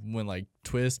really went like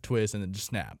twist, and then just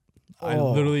snap. I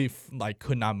literally like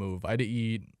could not move. I had to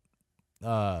eat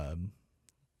 4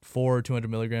 200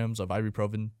 milligrams of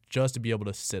ibuprofen just to be able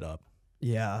to sit up.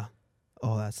 Yeah.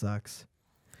 Oh, that sucks.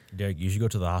 Derek, you should go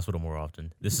to the hospital more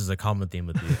often. This is a common theme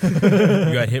with you.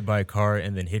 You got hit by a car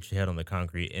and then hit your head on the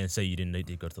concrete and say you didn't need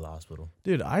to go to the hospital.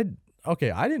 Dude, I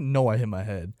didn't know I hit my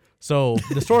head. So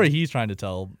the story he's trying to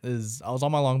tell is I was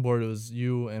on my longboard. It was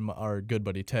you and our good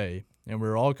buddy Tay, and we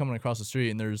were all coming across the street,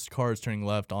 and there's cars turning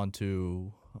left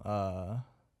onto I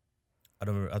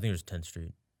don't remember. I think it was 10th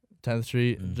Street. 10th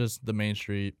Street, just the main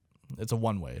street. It's a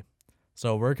one-way.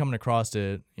 So we're coming across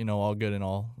it, all good and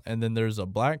all. And then there's a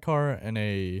black car and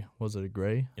was it a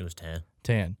gray? It was tan.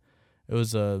 Tan. It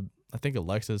was I think a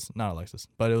Lexus, not a Lexus,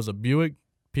 but it was a Buick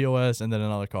POS and then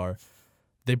another car.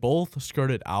 They both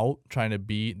skirted out trying to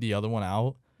beat the other one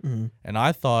out. Mm-hmm. And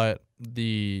I thought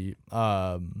the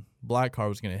black car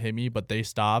was going to hit me, but they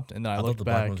stopped. And then I thought looked the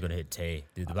back. black one was going to hit Tay.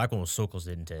 Dude, the black one was so close to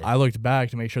hitting Tay. I looked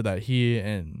back to make sure that he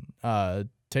and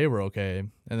Tay were okay.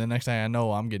 And the next thing I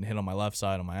know, I'm getting hit on my left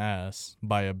side on my ass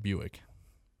by a Buick.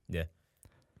 Yeah.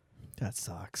 That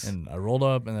sucks. And I rolled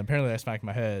up, and apparently I smacked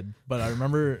my head. But I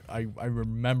remember, I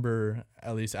remember,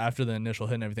 at least after the initial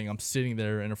hit and everything, I'm sitting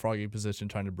there in a froggy position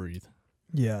trying to breathe.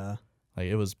 Yeah. Like,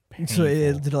 it was painful. So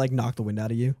did it like knock the wind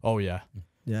out of you? Oh, yeah.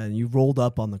 Yeah, and you rolled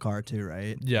up on the car too,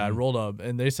 right? Yeah, I rolled up,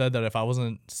 and they said that if I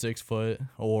wasn't 6 foot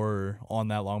or on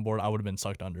that longboard, I would have been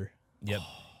sucked under. Yep.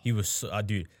 He was,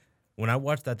 dude, when I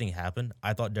watched that thing happen,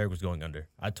 I thought Derek was going under.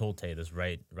 I told Tay this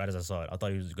right as I saw it. I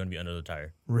thought he was going to be under the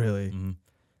tire. Really? Mm-hmm.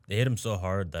 They hit him so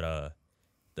hard that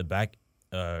the back,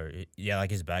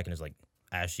 like his back and his like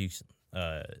ass cheeks,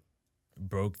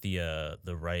 broke the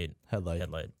right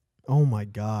headlight. Oh my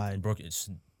god! Broke it,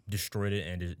 destroyed it,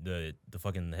 and the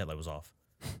fucking headlight was off.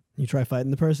 You try fighting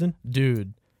the person,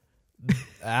 dude.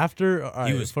 After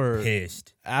he was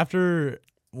pissed. After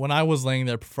when I was laying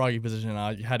there froggy position,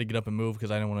 I had to get up and move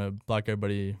because I didn't want to block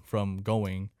everybody from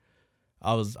going.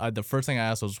 The first thing I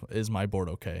asked was, "Is my board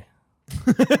okay?"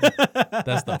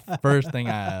 That's the first thing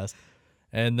I asked.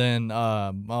 And then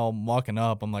while I'm walking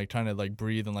up, I'm like trying to like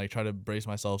breathe and like try to brace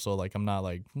myself so like I'm not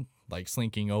like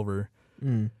slinking over.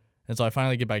 And so I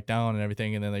finally get back down and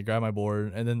everything, and then they grab my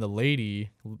board, and then the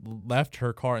lady left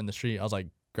her car in the street. I was like,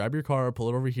 grab your car, pull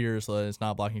it over here so that it's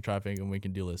not blocking traffic and we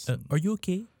can do this. Are you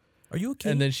okay? Are you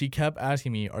okay? And then she kept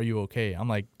asking me, are you okay? I'm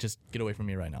like, just get away from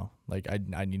me right now. Like,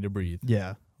 I need to breathe.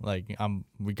 Yeah. Like,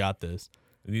 we got this.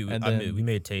 We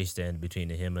made Tay stand between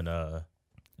him and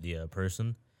the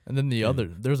person. And then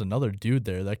there's another dude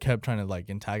there that kept trying to like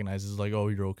antagonize. He's like, oh,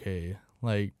 you're okay.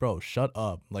 Like, bro, shut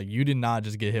up. Like, you did not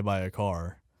just get hit by a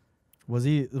car. Was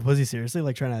he seriously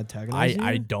like trying to antagonize you?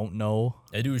 I don't know.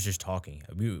 That dude was just talking.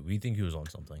 We think he was on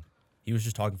something. He was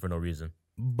just talking for no reason.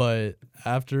 But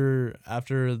after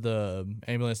the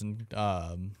ambulance and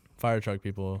fire truck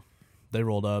people, they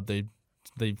rolled up. They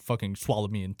fucking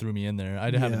swallowed me and threw me in there. I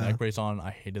didn't have a neck brace on. I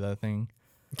hated that thing.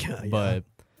 Yeah. But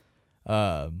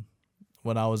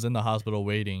when I was in the hospital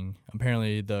waiting,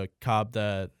 apparently the cop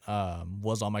that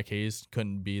was on my case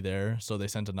couldn't be there, so they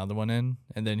sent another one in,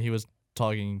 and then he was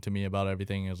talking to me about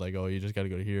everything. He was like, oh, you just got to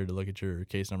go here to look at your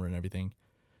case number and everything.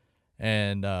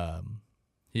 And I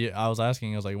was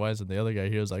asking, I was like, why isn't the other guy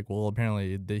here? He was like, well,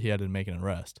 apparently he had to make an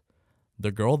arrest.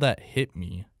 The girl that hit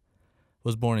me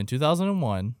was born in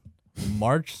 2001,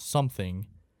 March something.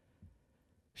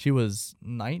 She was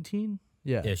 19?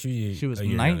 Yeah. She was a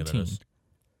year younger than 19. us.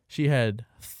 She had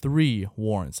 3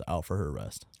 warrants out for her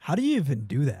arrest. How do you even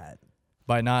do that?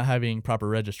 By not having proper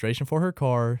registration for her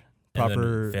car, And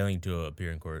then failing to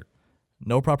appear in court.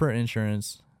 no proper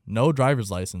insurance, no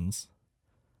driver's license,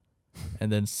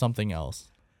 and then something else.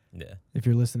 Yeah. If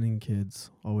you're listening,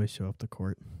 kids, always show up to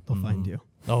court. They'll find you.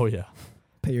 Oh, yeah.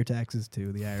 Pay your taxes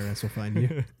too. The IRS will find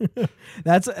you.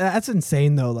 That's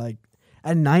insane though. Like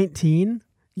at 19,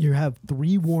 you have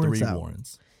 3 warrants 3 out.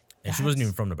 warrants. And she wasn't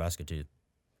even from Nebraska, too.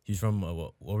 She's from,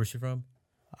 what was she from?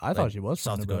 I thought she was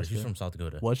South from Dakota. Nebraska. She's from South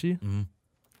Dakota. Was she? Mm-hmm.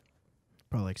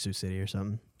 Probably like Sioux City or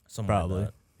something. Probably.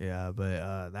 Like that. Yeah,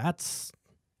 but that's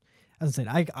insane.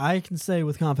 I can say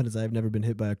with confidence I've never been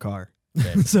hit by a car.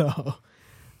 Yeah. So,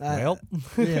 Well,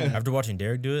 yeah. After watching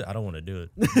Derek do it, I don't want to do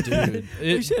it. dude,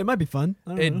 It might be fun.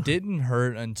 I don't know. it didn't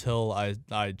hurt until I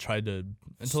tried to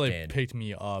until they Stand. picked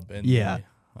me up in Yeah.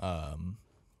 the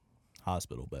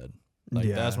hospital bed. Like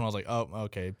that's when I was like, oh,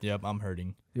 okay, yep, I'm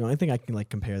hurting. The only thing I can like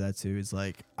compare that to is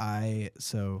like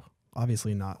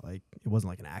obviously not like it wasn't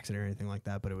like an accident or anything like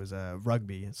that, but it was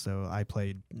rugby. So I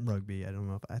played rugby. I don't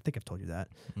know if I think I've told you that,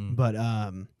 but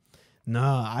no,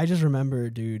 I just remember,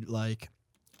 dude, like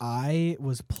I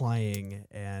was playing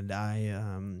and I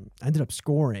ended up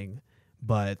scoring,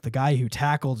 but the guy who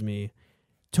tackled me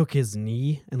took his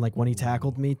knee and like when he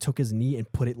tackled me, took his knee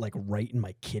and put it like right in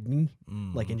my kidney,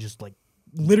 like and just like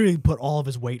literally put all of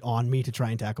his weight on me to try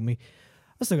and tackle me.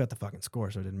 I still got the fucking score,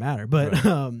 so it didn't matter. But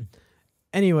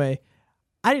anyway,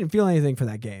 I didn't feel anything for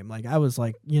that game. Like I was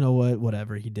like, you know what,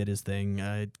 whatever. He did his thing.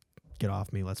 Get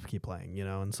off me. Let's keep playing. You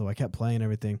know. And so I kept playing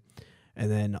everything.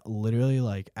 And then literally,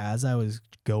 like as I was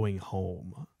going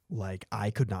home, like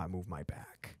I could not move my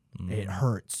back. It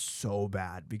hurt so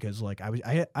bad because like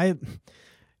I.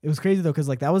 It was crazy though because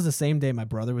like that was the same day my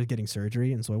brother was getting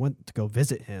surgery, and so I went to go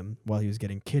visit him while he was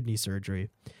getting kidney surgery,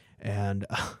 and.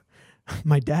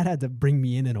 My dad had to bring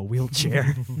me in a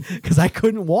wheelchair because I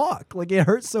couldn't walk. Like it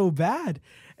hurt so bad,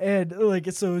 and like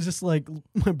so it was just like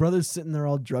my brother's sitting there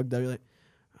all drugged out. Like,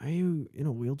 are you in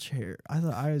a wheelchair? I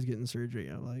thought I was getting surgery.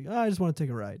 I'm like, oh, I just want to take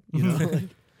a ride. You know, like,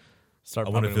 I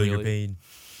want to feel your pain.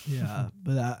 Yeah,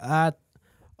 but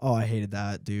I hated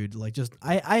that, dude. Like just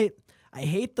I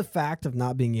hate the fact of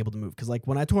not being able to move because like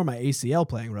when I tore my ACL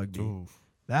playing rugby. Oof.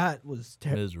 That was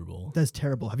miserable. That's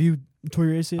terrible. Have you tore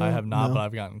your ACL? I have not, but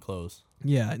I've gotten close.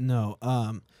 Yeah, no.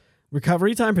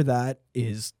 Recovery time for that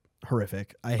is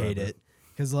horrific. I hate it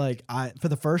because like for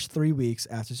the first 3 weeks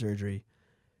after surgery,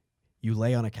 you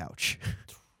lay on a couch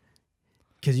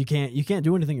because you can't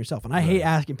do anything yourself, and I hate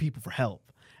asking people for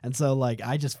help. And so like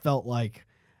I just felt like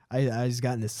I just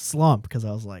got in this slump because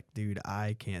I was like, dude,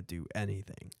 I can't do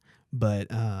anything. But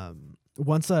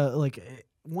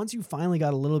once you finally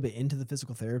got a little bit into the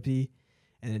physical therapy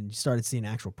and you started seeing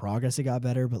actual progress, it got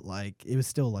better, but like it was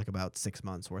still like about 6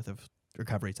 months worth of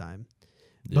recovery time.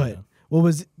 Yeah. But what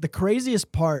was the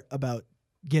craziest part about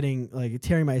getting like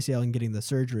tearing my ACL and getting the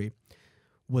surgery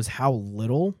was how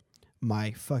little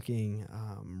my fucking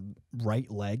right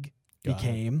leg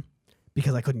became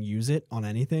because I couldn't use it on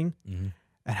anything, and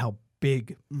how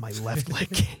big my left leg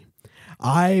came.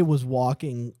 I was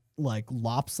walking like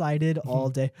lopsided all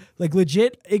day. Like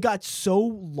legit, it got so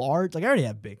large. Like I already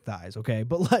have big thighs, okay?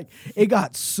 But like it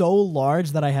got so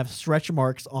large that I have stretch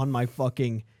marks on my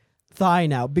fucking thigh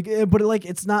now. But like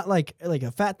it's not like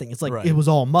a fat thing. It's like it was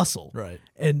all muscle. Right.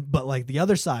 But like the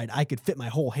other side, I could fit my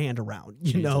whole hand around,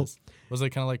 you know? Was it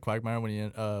kind of like Quagmire when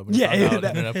you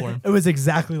it was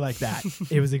exactly like that.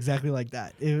 It was exactly like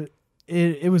that.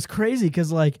 It was crazy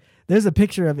because like there's a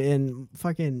picture of it in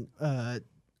fucking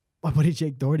my buddy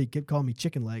Jake Doherty kept calling me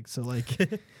chicken leg, so like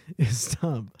it's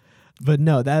dumb. But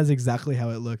no, that is exactly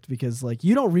how it looked because like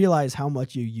you don't realize how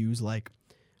much you use like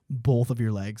both of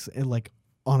your legs and like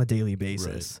on a daily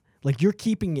basis. Right. Like you're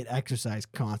keeping it exercise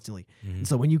constantly. And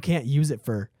so when you can't use it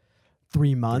for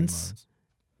 3 months,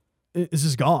 it's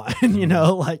just gone. You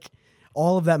know, like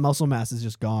all of that muscle mass is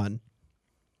just gone,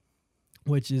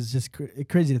 which is just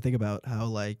crazy to think about how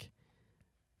like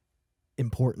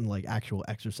important like actual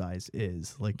exercise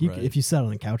is. Like if you sat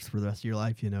on the couch for the rest of your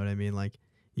life, you know what I mean, like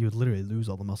you would literally lose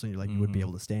all the muscle in your leg. You wouldn't be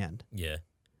able to stand,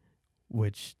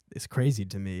 which is crazy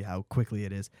to me how quickly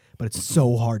it is, but it's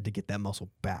so hard to get that muscle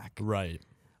back.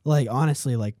 Like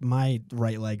honestly, like my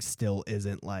right leg still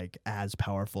isn't like as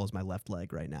powerful as my left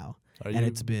leg right now, and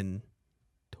it's been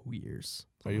 2 years.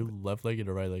 Are you left-legged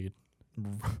or right-legged?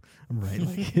 I'm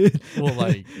right-legged. Well,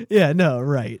 like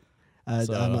right.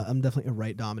 I'm definitely a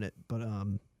right dominant, but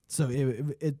so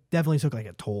it definitely took like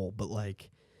a toll. But like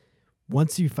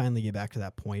once you finally get back to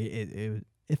that point,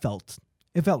 it felt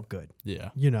good. Yeah,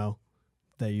 you know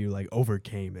that you like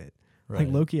overcame it. Right.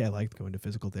 Like low-key, I liked going to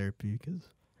physical therapy because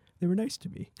they were nice to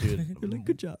me. Dude, they're like,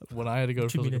 good job. When I had to go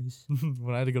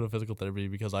to physical therapy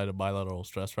because I had a bilateral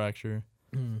stress fracture,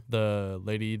 the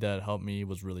lady that helped me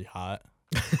was really hot.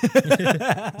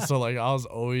 So like I was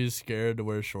always scared to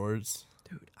wear shorts.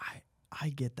 Dude, I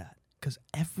get that because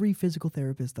every physical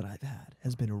therapist that I've had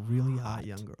has been a really hot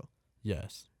young girl.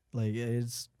 Yes, like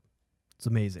it's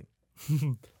amazing.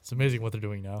 It's amazing what they're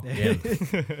doing now. Yeah.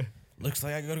 Looks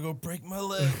like I gotta go break my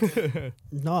leg.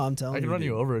 No, I'm telling you. I can run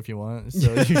you over if you want,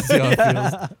 so you can see how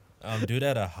it feels. Do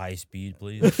that at a high speed,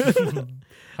 please.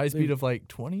 High speed of like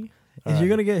 20. If you're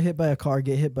gonna get hit by a car,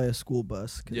 get hit by a school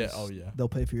bus. Yeah. Oh yeah. They'll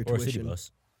pay for your tuition. Or city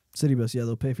bus. City bus. Yeah,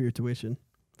 they'll pay for your tuition.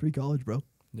 Free college, bro.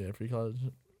 Yeah, free college.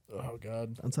 Oh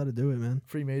god. That's how to do it, man.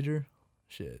 Free major.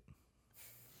 Shit.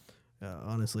 Yeah,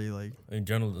 honestly, like. I mean,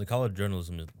 the college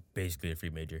journalism is basically a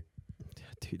free major.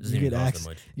 Dude, you get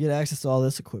access to all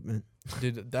this equipment.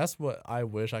 Dude, that's what I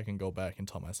wish I can go back and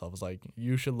tell myself. Is like,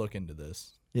 you should look into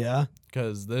this. Yeah.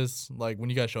 Because this, like, when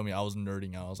you guys showed me, I was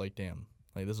nerding out. I was like, damn,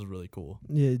 Like, this is really cool.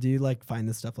 Yeah. Do you like find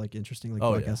this stuff like interesting, like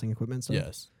Oh, yeah. broadcasting eequipment stuff?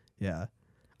 Yes. Yeah.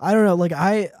 I don't know. Like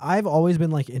I've always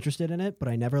been like interested in it, but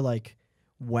I never like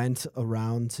went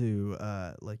around to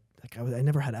I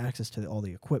never had access to all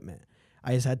the equipment.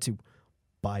 I just had to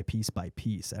buy piece by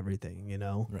piece everything, you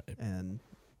know? Right. And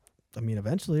I mean,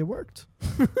 eventually it worked.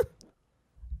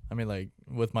 I mean, like,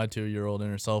 with my 2-year-old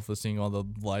and herself seeing all the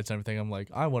lights and everything, I'm like,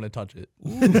 I want to touch it.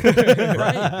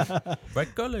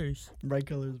 Bright colors. Bright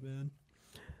colors, man.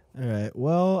 All right.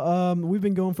 Well, we've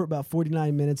been going for about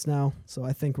 49 minutes now, so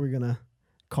I think we're gonna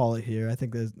call it here. I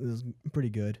think this is pretty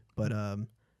good. But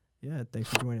yeah, thanks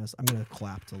for joining us. I'm gonna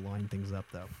clap to line things up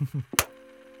though.